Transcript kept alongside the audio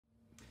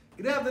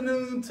Good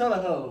afternoon,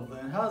 telehealth,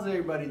 and how's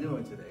everybody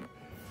doing today?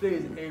 Today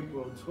is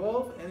April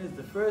 12th, and it's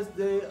the first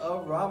day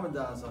of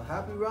Ramadan, so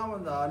happy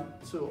Ramadan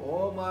to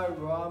all my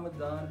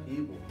Ramadan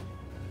people.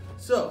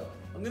 So,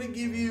 I'm going to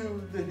give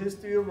you the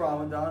history of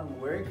Ramadan,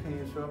 where it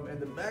came from, and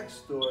the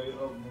backstory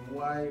of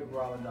why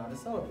Ramadan is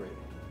celebrated.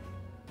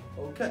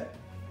 Okay,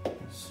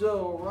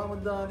 so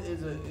Ramadan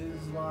is an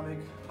Islamic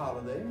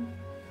holiday,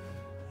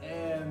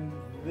 and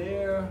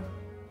their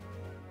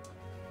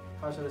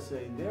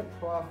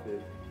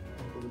prophet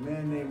was a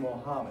man named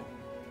Muhammad.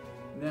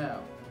 Now,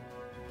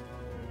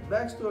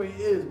 backstory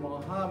is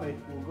Muhammad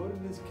will go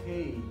to this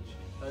cave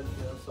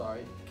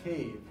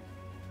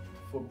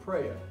for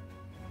prayer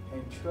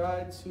and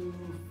try to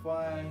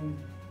find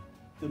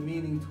the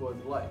meaning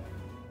towards life.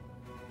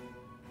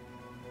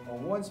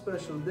 On one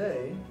special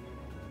day,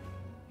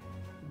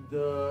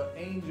 the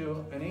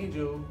angel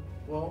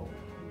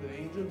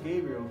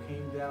Gabriel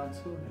came down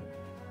to him,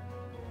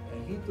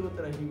 and he thought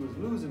that he was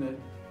losing it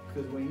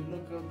because when he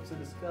looked up to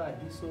the sky,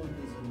 he saw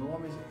this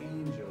enormous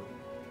angel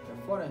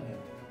in front of him.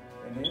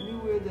 And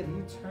anywhere that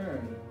he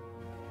turned,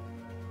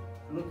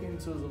 looking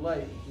to the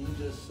light, he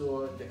just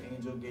saw the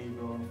angel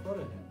Gabriel in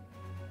front of him.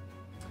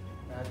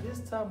 Now, at this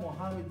time,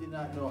 Muhammad did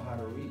not know how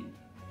to read.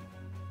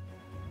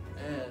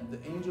 And the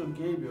angel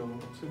Gabriel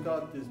took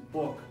out this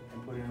book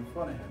and put it in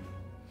front of him.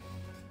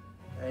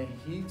 And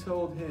he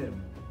told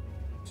him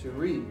to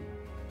read.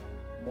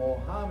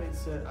 Muhammad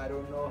said, "I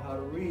don't know how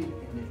to read."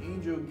 And the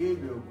angel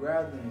Gabriel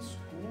grabbed him and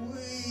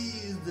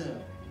squeezed him.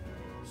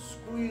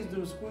 Squeezed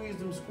him,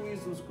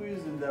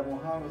 that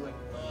Muhammad was like,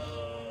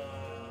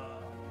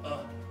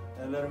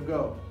 and let him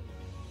go.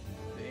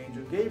 The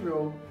angel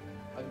Gabriel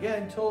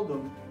again told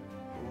him,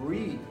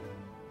 "Read."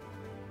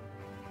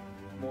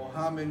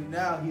 Muhammad,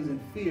 now he's in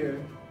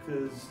fear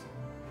because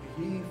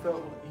he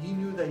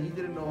knew that he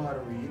didn't know how to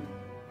read,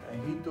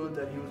 and he thought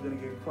that he was going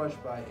to get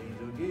crushed by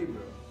Angel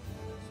Gabriel.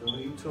 So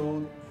he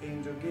told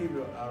Angel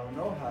Gabriel, "I don't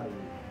know how to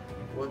read."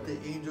 What the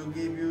Angel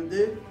Gabriel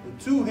did, the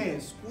two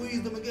hands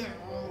squeezed him again,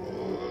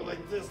 like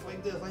this,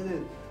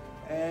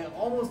 and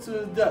almost to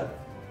his death.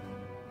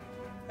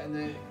 And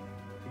then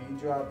he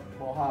dropped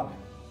Muhammad.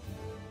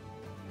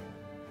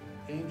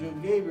 Angel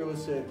Gabriel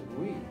said,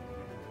 "Read."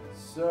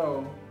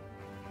 So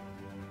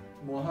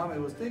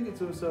Muhammad was thinking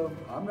to himself,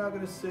 "I'm not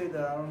going to say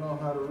that I don't know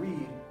how to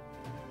read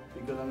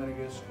because I'm going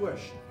to get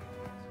squished."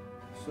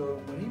 So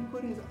when he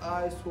put his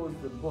eyes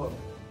towards the book,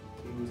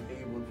 he was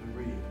able to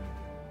read.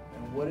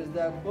 And what is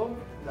that book?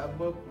 That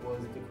book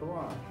was the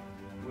Quran,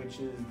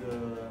 which is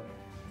the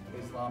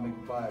Islamic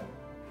Bible.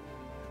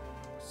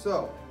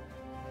 So,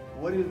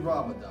 what is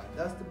Ramadan?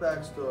 That's the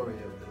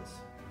backstory of this.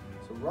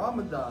 So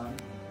Ramadan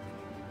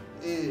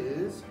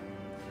is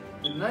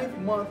the 9th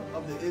month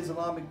of the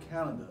Islamic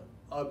calendar,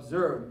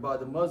 observed by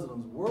the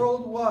Muslims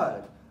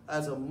worldwide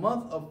as a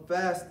month of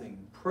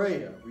fasting,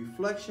 prayer,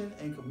 reflection,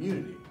 and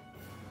community.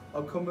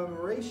 A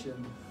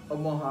commemoration of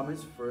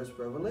Muhammad's first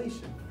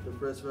revelation. The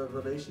first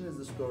revelation is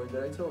the story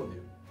that I told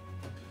you.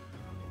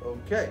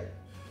 Okay,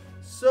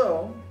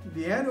 so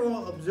the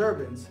annual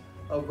observance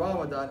of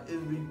Ramadan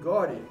is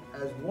regarded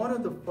as one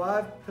of the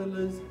 5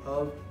 pillars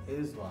of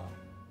Islam.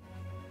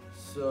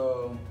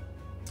 So,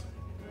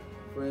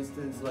 for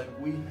instance, like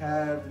we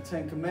have the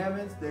 10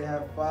 Commandments, they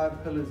have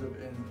 5 pillars of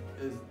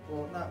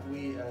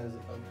me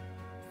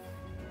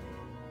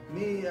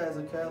as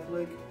a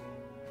Catholic,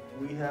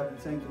 we have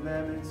the 10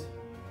 Commandments.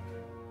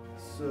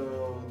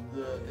 So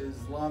the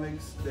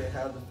Islamics, they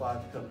have the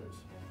 5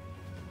 pillars.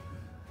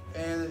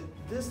 And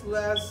this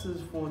lasts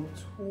for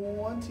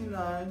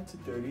 29 to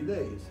 30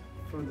 days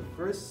from the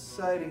first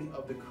sighting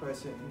of the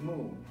crescent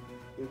moon.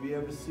 If you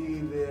ever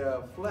see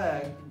their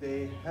flag,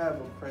 they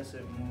have a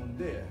crescent moon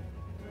there.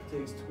 It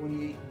takes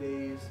 28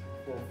 days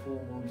for a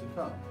full moon to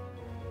come.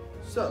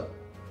 So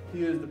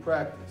here's the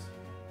practice.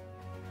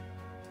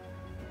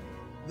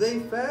 They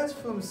fast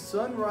from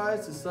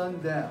sunrise to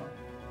sundown.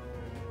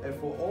 And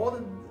for all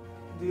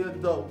the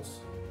adults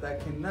that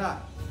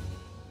cannot,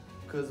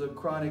 because of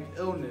chronic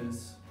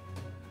illness,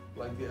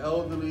 like the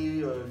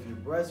elderly, or if you're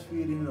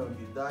breastfeeding, or if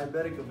you're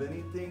diabetic, of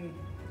anything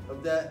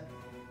of that,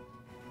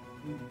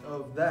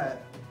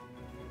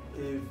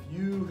 if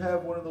you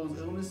have one of those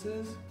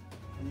illnesses,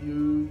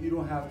 you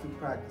don't have to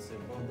practice it.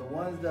 But the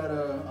ones that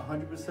are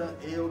 100%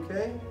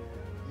 A-okay,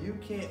 you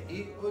can't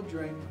eat or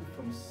drink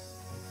from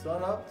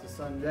sun up to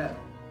sundown.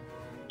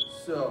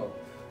 So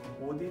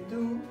what they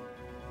do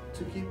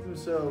to keep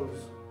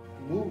themselves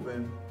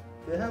moving,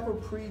 they have a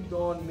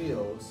pre-dawn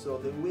meal. So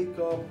they wake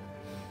up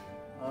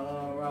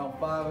around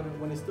 5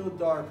 when it's still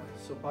dark,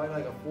 so probably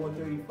like at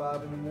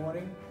 4:35 in the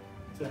morning,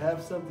 to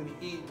have something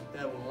to eat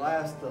that will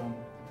last them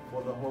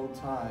for the whole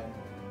time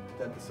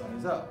that the sun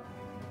is up.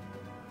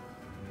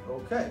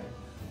 Okay,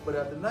 but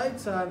at the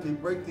nighttime they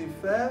break their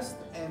fast,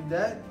 and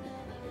that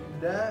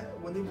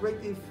when they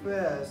break their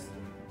fast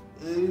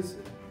is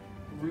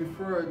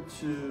referred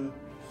to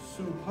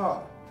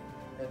suha,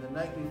 and the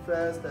nightly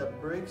fast that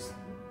breaks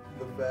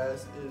the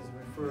fast is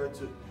referred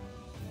to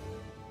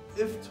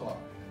iftar.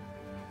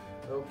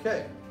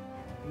 Okay,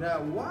 now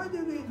why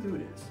do they do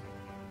this?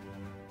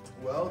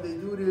 Well, they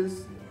do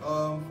this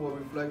for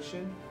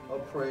reflection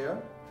of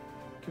prayer,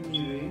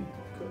 community,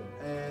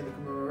 and the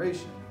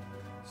commemoration.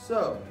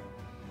 So,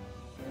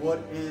 what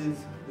is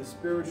the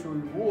spiritual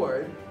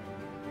reward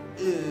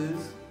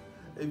is,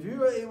 if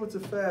you are able to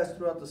fast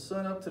throughout the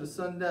sun up to the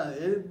sundown,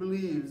 it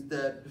believes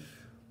that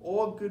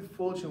all good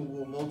fortune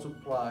will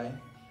multiply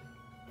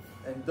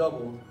and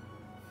double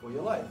for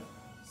your life.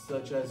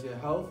 Such as your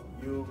health,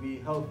 you'll be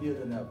healthier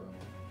than ever.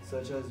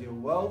 Such as your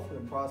wealth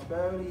and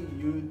prosperity,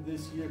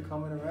 this year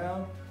coming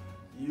around,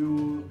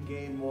 you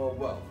gain more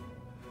wealth.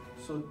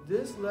 So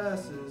this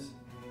lasts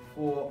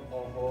for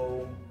a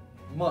whole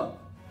month.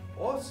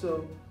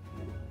 Also,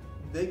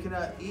 they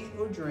cannot eat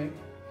or drink.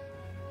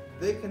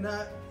 They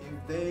cannot,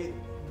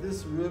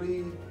 this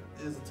really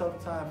is a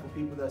tough time for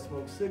people that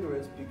smoke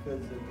cigarettes,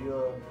 because if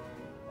you're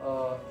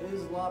an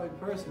Islamic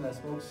person that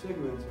smokes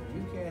cigarettes,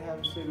 you can't have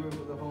a cigarette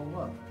for the whole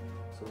month.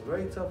 So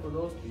very tough for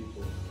those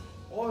people.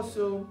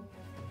 Also,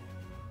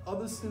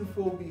 other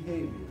sinful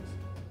behaviors,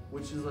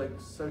 which is like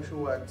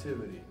sexual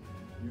activity,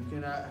 you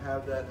cannot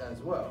have that as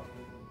well.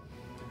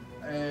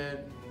 And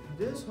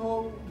this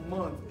whole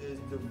month is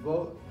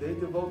they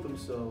devote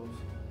themselves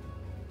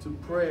to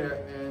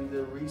prayer and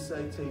the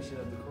recitation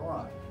of the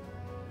Quran.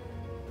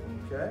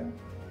 Okay?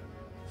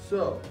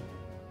 So,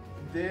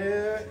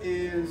 there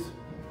is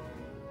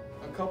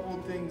a couple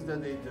of things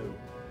that they do.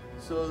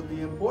 So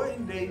the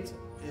important date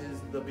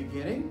is the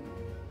beginning,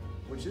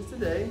 which is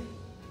today,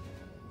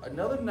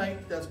 another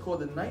night that's called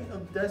the Night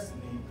of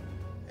Destiny,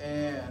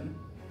 and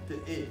the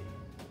Eid.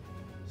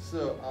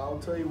 So I'll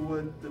tell you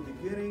what the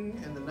beginning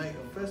and the Night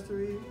of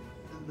Festival,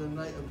 the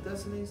Night of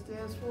Destiny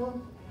stands for.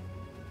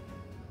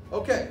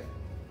 Okay,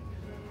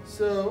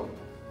 so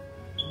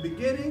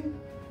beginning,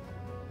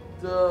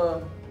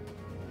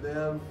 they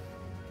have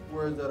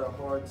words that are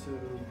hard to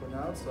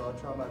pronounce, so I'll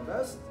try my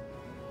best.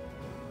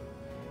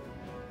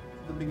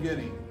 The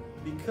beginning.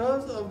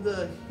 Because of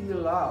the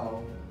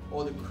hilal,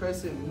 or the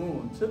crescent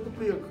moon,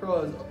 typically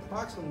occurs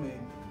approximately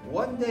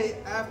one day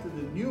after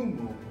the new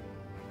moon,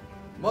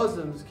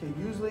 Muslims can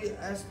usually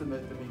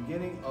estimate the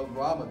beginning of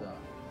Ramadan.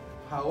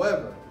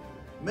 However,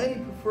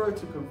 many prefer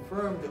to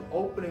confirm the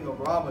opening of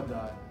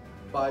Ramadan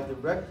by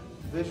direct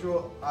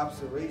visual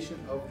observation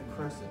of the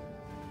crescent.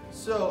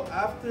 So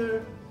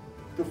after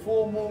the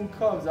full moon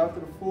comes, after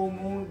the full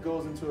moon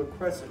goes into a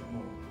crescent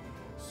moon.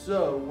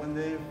 So when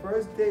the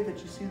first day that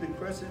you see the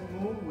crescent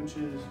moon, which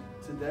is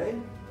today,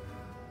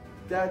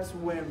 that's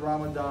when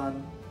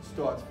Ramadan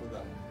starts for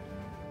them.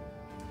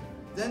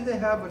 Then they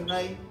have a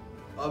Night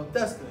of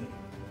Destiny,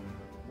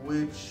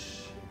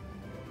 which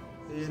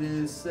it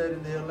is said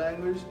in their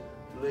language,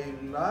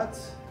 Laylat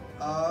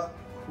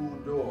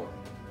al-Qadr.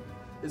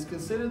 It's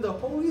considered the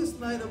holiest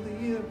night of the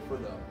year for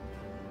them.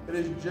 It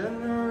is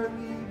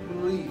generally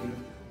believed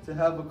to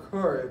have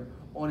occurred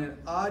on an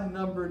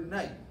odd-numbered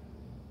night.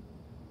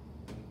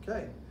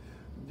 Okay,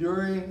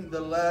 during the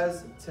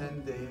last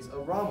 10 days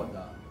of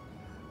Ramadan.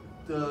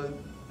 The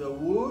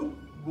Wood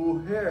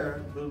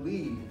Buhair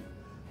believed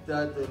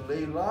that the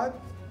Laylat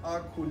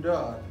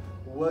al-Qadr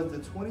was the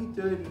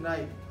 23rd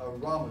night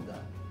of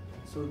Ramadan.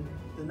 So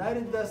the Night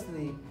of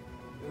Destiny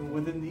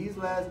within these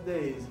last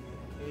days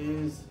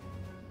is,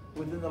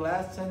 within the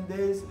last 10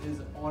 days,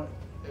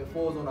 it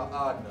falls on an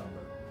odd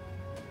number.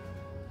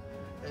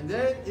 And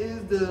then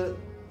is the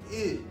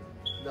Eid,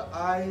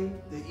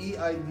 the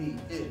E-I-D,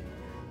 Eid.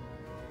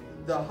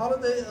 The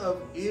holiday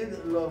of Eid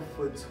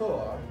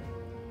al-Fitr,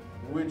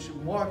 which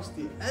marks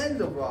the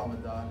end of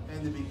Ramadan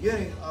and the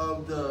beginning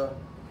of the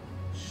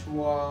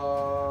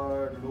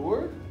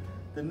Shawwal,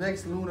 the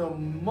next lunar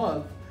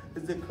month,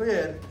 is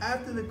declared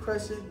after the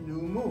crescent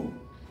new moon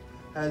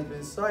has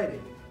been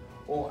sighted,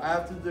 or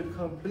after the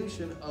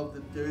completion of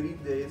the 30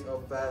 days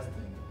of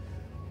fasting.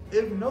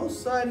 If no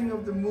sighting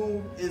of the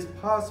moon is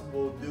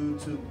possible due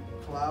to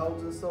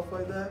clouds and stuff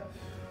like that,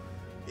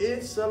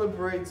 it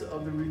celebrates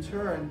of the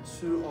return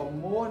to a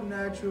more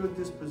natural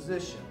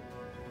disposition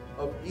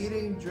of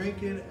eating,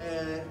 drinking,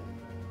 and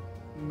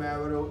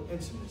marital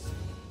intimacy.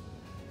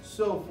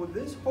 So for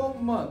this whole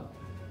month,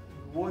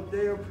 what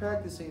they are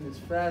practicing is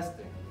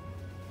fasting.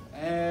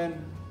 And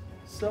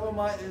some of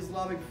my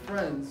Islamic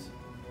friends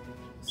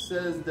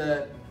says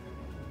that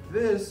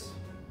this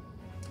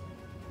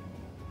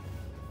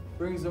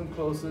brings them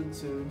closer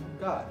to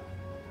God.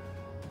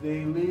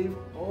 They leave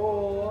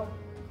all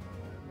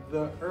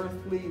the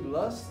earthly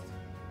lust,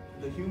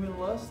 the human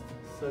lust,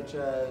 such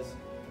as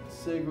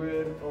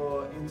cigarette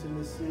or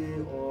intimacy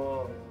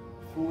or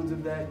foods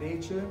of that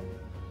nature,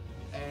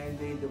 and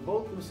they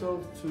devote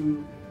themselves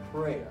to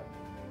prayer,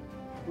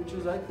 which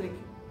is, I think,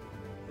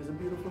 is a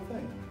beautiful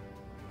thing.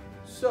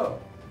 So,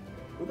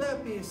 with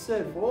that being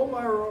said, for all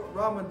my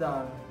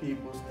Ramadan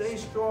people, stay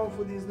strong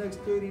for these next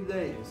 30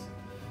 days.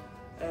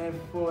 And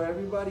for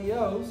everybody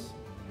else,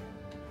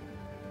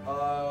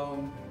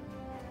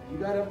 you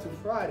got up to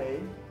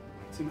Friday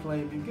to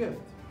claim your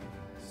gift.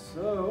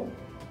 So,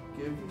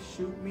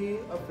 shoot me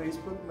a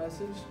Facebook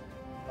message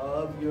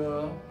of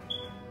your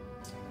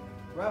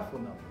raffle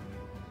number.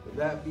 With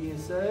that being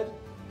said,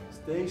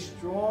 Stay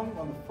strong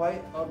on the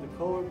fight of the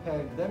COVID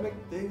pandemic.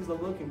 Things are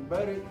looking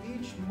better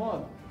each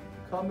month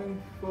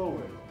coming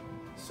forward.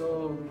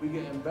 So we're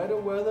getting better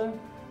weather,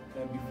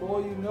 and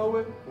before you know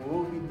it,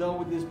 we'll be done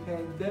with this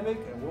pandemic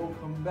and we'll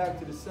come back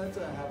to the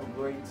center and have a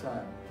great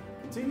time.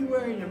 Continue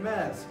wearing your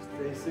mask,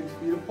 stay 6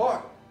 feet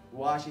apart,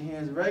 wash your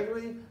hands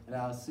regularly, and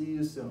I'll see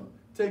you soon.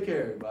 Take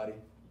care, everybody.